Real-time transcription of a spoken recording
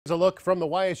Here's a look from the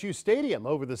YSU Stadium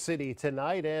over the city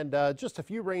tonight, and just a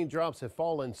few raindrops have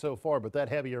fallen so far, but that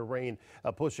heavier rain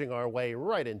pushing our way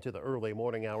right into the early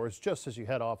morning hours just as you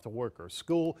head off to work or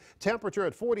school. Temperature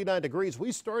at 49 degrees.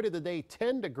 We started the day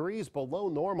 10 degrees below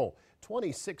normal,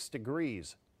 26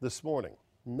 degrees this morning.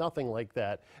 Nothing like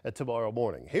that tomorrow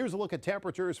morning. Here's a look at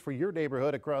temperatures for your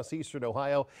neighborhood across eastern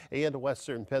Ohio and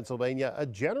western Pennsylvania.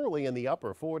 Generally in the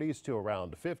upper 40s to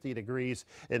around 50 degrees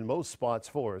in most spots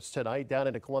for us tonight. Down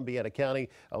into Columbiana County,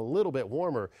 a little bit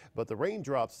warmer, but the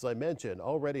raindrops, as I mentioned,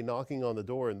 already knocking on the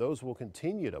door, and those will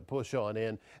continue to push on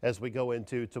in as we go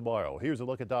into tomorrow. Here's a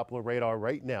look at Doppler radar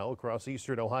right now across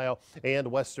eastern Ohio and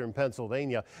western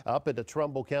Pennsylvania. Up into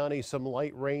Trumbull County, some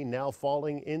light rain now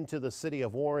falling into the city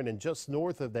of Warren, and just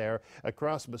north of there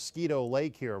across Mosquito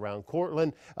Lake here around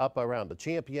Cortland, up around the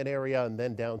Champion area, and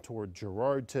then down toward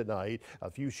Girard tonight. A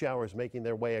few showers making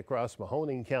their way across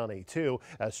Mahoning County too,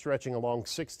 stretching along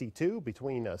 62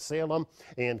 between Salem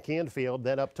and Canfield,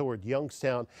 then up toward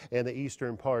Youngstown and the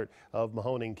eastern part of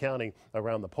Mahoning County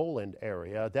around the Poland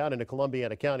area. Down into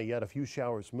Columbiana County, yet a few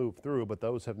showers move through, but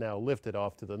those have now lifted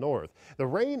off to the north. The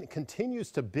rain continues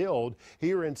to build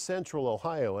here in central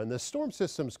Ohio, and the storm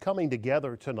system's coming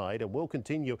together tonight and will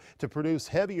continue to produce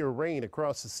heavier rain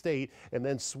across the state and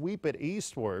then sweep it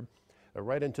eastward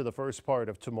right into the first part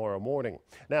of tomorrow morning.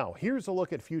 Now, here's a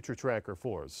look at future tracker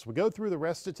for us. We go through the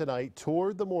rest of tonight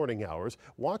toward the morning hours.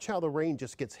 Watch how the rain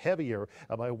just gets heavier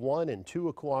by 1 and 2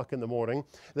 o'clock in the morning.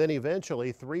 Then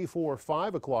eventually 3, 4,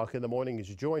 5 o'clock in the morning as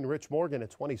you join Rich Morgan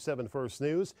at 27 First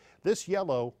News. This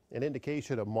yellow, an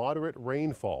indication of moderate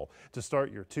rainfall to start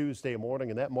your Tuesday morning,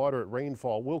 and that moderate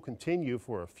rainfall will continue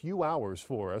for a few hours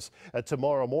for us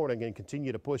tomorrow morning and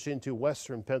continue to push into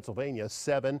western Pennsylvania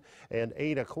 7 and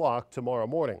 8 o'clock tomorrow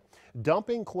morning.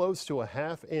 Dumping close to a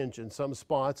 ½ inch in some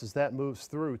spots as that moves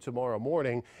through tomorrow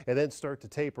morning, and then start to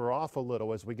taper off a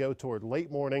little as we go toward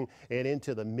late morning and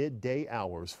into the midday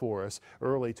hours for us.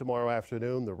 Early tomorrow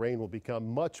afternoon, the rain will become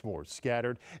much more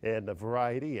scattered and a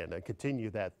variety, and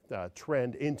continue that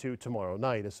trend into tomorrow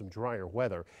night as some drier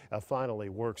weather finally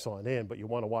works on in. But you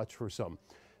want to watch for some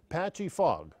patchy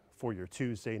fog for your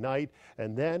Tuesday night,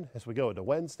 and then as we go into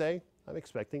Wednesday, I'm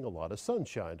expecting a lot of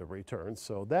sunshine to return.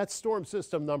 So that's storm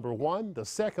system number 1. The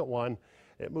second one,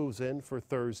 it moves in for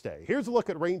Thursday. Here's a look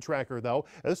at Rain Tracker, though.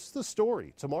 This is the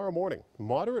story tomorrow morning.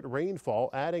 Moderate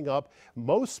rainfall adding up.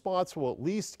 Most spots will at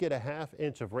least get a ½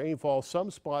 inch of rainfall.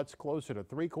 Some spots closer to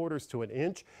 3/4 to an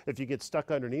inch if you get stuck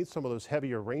underneath some of those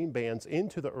heavier rain bands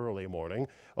into the early morning.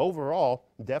 Overall,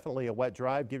 definitely a wet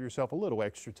drive. Give yourself a little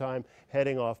extra time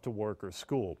heading off to work or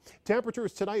school.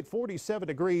 Temperatures tonight, 47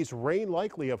 degrees. Rain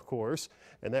likely, of course,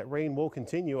 and that rain will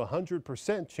continue.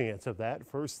 100% chance of that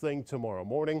first thing tomorrow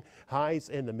morning. Highs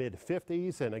in the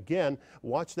mid-50s, and again,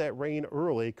 watch that rain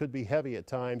early. Could be heavy at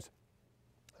times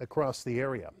across the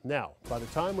area. Now, by the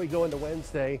time we go into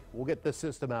Wednesday, we'll get this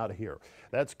system out of here.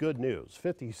 That's good news.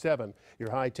 57,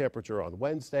 your high temperature on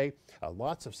Wednesday.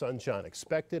 Lots of sunshine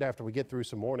expected after we get through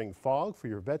some morning fog for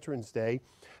your Veterans Day.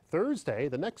 Thursday,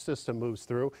 the next system moves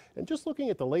through, and just looking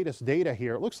at the latest data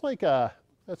here, it looks like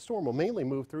that storm will mainly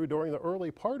move through during the early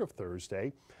part of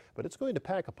Thursday, but it's going to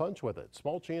pack a punch with it.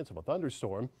 Small chance of a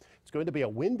thunderstorm. It's going to be a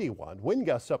windy one. Wind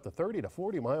gusts up to 30 to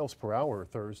 40 miles per hour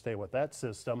Thursday with that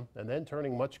system, and then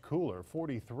turning much cooler,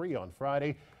 43 on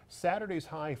Friday. Saturday's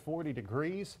high 40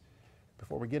 degrees.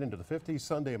 Before we get into the 50s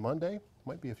Sunday and Monday,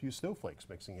 might be a few snowflakes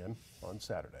mixing in on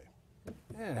Saturday.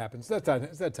 Yeah, it happens. It's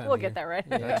that time. We'll get that right.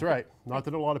 That's right. Not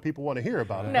that a lot of people want to hear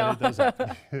about it, No. but it does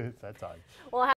happen. It's that time. Well,